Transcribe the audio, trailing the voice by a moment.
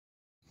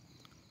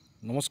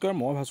নমস্কাৰ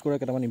মই ভাস্কৰে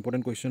কেইটামান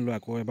ইম্পৰ্টেণ্ট কুৱেশ্যন লৈ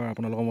আকৌ এবাৰ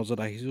আপোনালোকৰ মাজত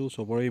আহিছোঁ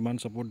চবৰে ইমান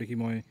ছাপোৰ্ট দেখি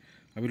মই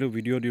ভাবিলোঁ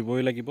ভিডিঅ'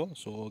 দিবই লাগিব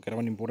চ'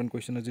 কেইটামান ইম্পৰ্টেণ্ট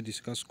কুৱেশ্যন আজি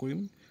ডিছকাছ কৰিম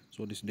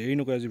চ' দেৰি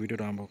নকৰি আজি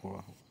ভিডিঅ'টো আৰম্ভ কৰা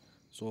হ'ব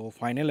চ'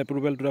 final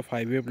approval to the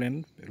 5 year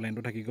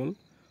প্লেনটো থাকি গ'ল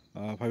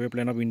 5 year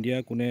প্লেন অফ ইণ্ডিয়া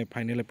কোনে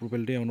ফাইনেল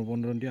এপ্ৰুভেল দিয়ে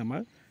অনুমোদন দিয়ে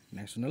আমাৰ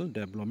নেশ্যনেল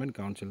ডেভেলপমেণ্ট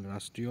কাউন্সিল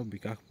ৰাষ্ট্ৰীয়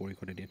বিকাশ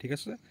পৰিষদে দিয়ে ঠিক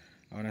আছে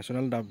আৰু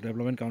নেশ্যনেল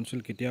ডেভেলপমেণ্ট কাউন্সিল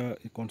কেতিয়া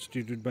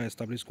কনষ্টিটিউট বা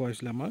এষ্টাব্লিছ কৰা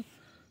হৈছিলে আমাৰ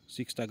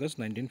 6 August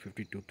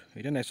 1952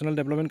 এতিয়া নেশ্যনেল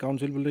ডেভেলপমেণ্ট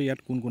কাউন্সিল বুলি ইয়াত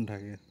কোন কোন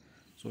থাকে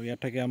চ' ইয়াত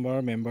থাকে আমাৰ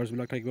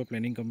মেম্বাৰ্ছবিলাক থাকিব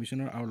প্লেনিং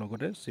কমিশ্যনাৰ আৰু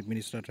লগতে চিফ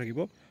মিনিষ্টাৰ থাকিব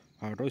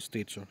ভাৰতৰ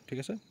ষ্টেটছৰ ঠিক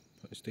আছে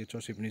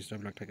ষ্টেটছৰ চিফ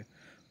মিনিষ্টাৰবিলাক থাকে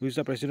who is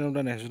the president of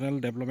the national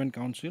development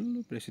council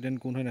president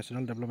কোন হয়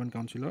নেশ্যনেল ডেভেলপমেণ্ট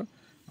কাউন্সিলৰ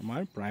আমাৰ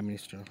প্ৰাইম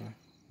মিনিষ্টাৰ হয়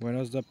when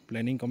was the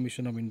planning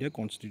commission of India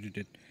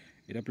কনষ্টিটিউটেড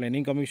এতিয়া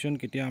প্লেনিং কমিশ্যন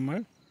কেতিয়া আমাৰ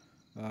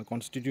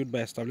কনষ্টিটিউট বা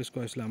এষ্টাব্লিছ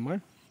কৰা হৈছিলে আমাৰ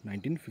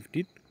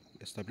 1950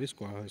 এষ্টাব্লিছ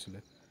কৰা হৈছিলে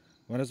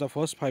when was the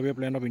first 5 year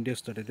plan of India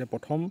start এতিয়া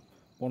প্ৰথম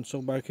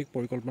পঞ্চবাৰ্ষিক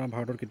পৰিকল্পনা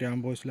ভাৰতত কেতিয়া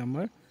আৰম্ভ হৈছিলে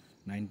আমাৰ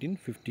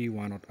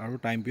 1951 আৰু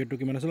টাইম পিৰিয়ডটো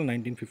কিমান আছিলে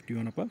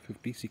 1951 পৰা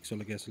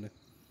 56লৈকে আছিলে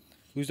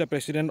who is the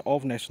president of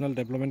national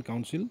development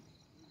council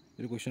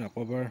এইটো কুৱেশ্যন আকৌ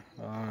এবাৰ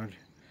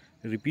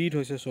ৰিপিট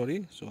হৈছে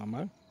চ'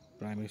 আমাৰ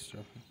প্ৰাইম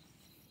মিনিষ্টাৰ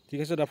ঠিক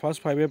আছে the first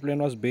 5 year plan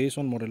was বেছ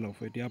অন মডেল অফ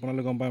এতিয়া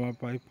আপোনালোকে গম পায় আমাৰ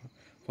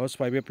ফাৰ্ষ্ট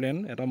 5 year প্লেন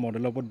এটা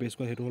মডেলৰ ওপৰত বেছ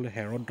কৰে সেইটো হ'ল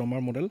হেৰড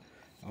ডমাৰ মডেল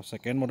আৰু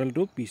ছেকেণ্ড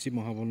মডেলটো PC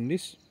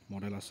মহাবনিছ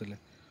মডেল আছিলে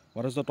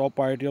what is the top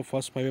priority of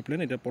first 5 year plan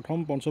এতিয়া প্ৰথম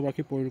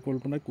পঞ্চবাৰ্ষিক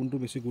পৰিকল্পনাত কোনটো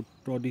বেছি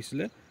গুৰুত্ব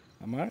দিছিলে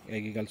আমাৰ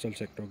এগ্ৰিকালচাৰ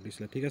ছেক্টৰক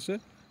দিছিলে ঠিক আছে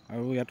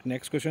আৰু ইয়াত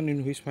next question in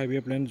which 5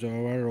 year plan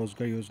Jawahar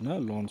Rojgar Yojana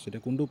launch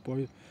এতিয়া কোনটো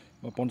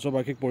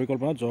পঞ্চবাৰ্ষিক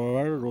পৰিকল্পনাত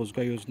জৱাহৰ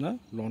ৰোজগাৰ যোজনা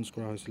লঞ্চ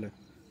কৰা হৈছিলে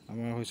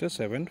আমাৰ হৈছে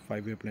 7th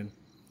 5 year প্লেন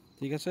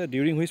ঠিক আছে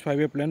during which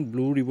 5 year plan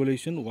blue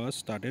revolution was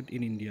started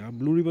in India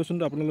blue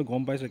ৰিভলিউশ্যনটো আপোনালোকে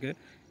গম পাই চাগে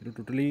এইটো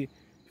টোটেলি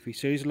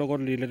ফিচাৰিজ লগত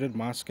ৰিলেটেড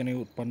মাছ কেনেকৈ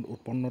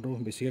উৎপন্নটো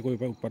বেছিকৈ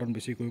কৰিব উৎপাদন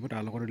বেছি কৰিব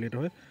তাৰ লগত ৰিলেটেড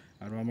হয়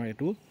আৰু আমাৰ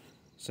এইটো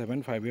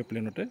 7th 5 year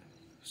প্লেনতে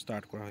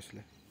ষ্টাৰ্ট কৰা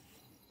হৈছিলে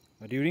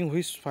during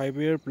which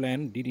 5 year plan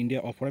did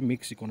India offer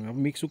mix economy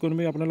mix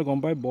economy আপোনালোকে গম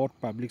পায় বথ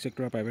পাব্লিক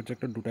ছেক্টৰ আৰু প্ৰাইভেট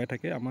ছেক্টৰ দুটাই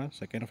থাকে আমাৰ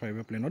ছেকেণ্ড 5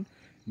 year প্লেনত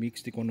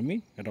মিক্সড ইকনমি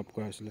এডপ্ট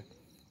কৰা হৈছিলে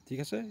ঠিক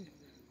আছে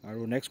আৰু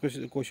নেক্সট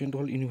কুৱেশ্যনটো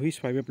হ'ল in which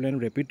 5 year plan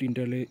rapid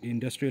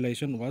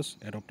industrialisation was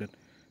adopted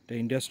এতিয়া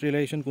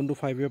ইণ্ডাষ্ট্ৰিয়েলাইজেশ্যন কোনটো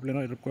 5 year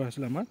প্লেনত এডপ্ট কৰা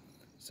হৈছিলে আমাৰ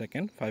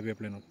ছেকেণ্ড 5 year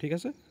প্লেনত ঠিক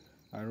আছে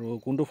আৰু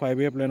কোনটো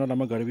 5 year প্লেনত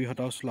আমাৰ গৰীবী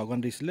হটাও শ্লোগান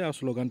দিছিলে আৰু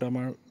শ্লোগানটো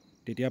আমাৰ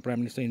তেতিয়া প্ৰাইম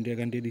মিনিষ্টাৰ ইন্দিৰা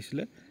গান্ধীয়ে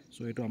দিছিলে চ'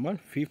 এইটো আমাৰ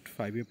 5th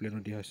 5 year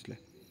প্লেনত দিয়া হৈছিলে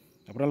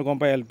আপোনালোকে গম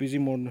পায় LPG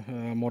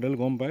মডেল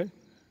গম পায়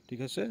ঠিক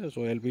আছে চ'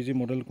 LPG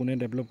মডেল কোনে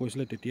ডেভেলপ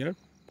কৰিছিলে তেতিয়াৰ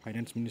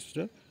ফাইনেন্স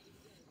মিনিষ্টাৰ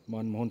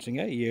মনমোহন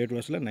সিঙে ইয়েৰটো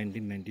আছিলে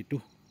 1992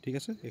 ঠিক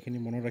আছে এইখিনি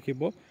মনত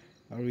ৰাখিব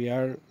আৰু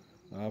ইয়াৰ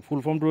ফুল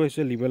ফৰ্মটো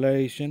হৈছে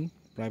লিবেৰালাইজেশ্যন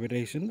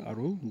প্ৰাইভেটাইজেশ্যন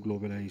আৰু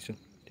গ্ল'বেলাইজেশ্যন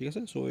ঠিক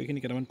আছে চ' এইখিনি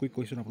কেইটামান কুইক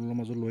কুৱেশ্যন আপোনালোকৰ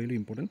মাজত লৈ আহিলোঁ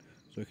ইম্পৰ্টেণ্ট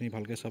চ' এইখিনি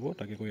ভালকৈ চাব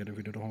তাকে কৈ ইয়াতে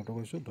ভিডিঅ'টো সমাপ্ত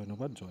কৰিছোঁ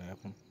ধন্যবাদ জয়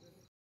অসম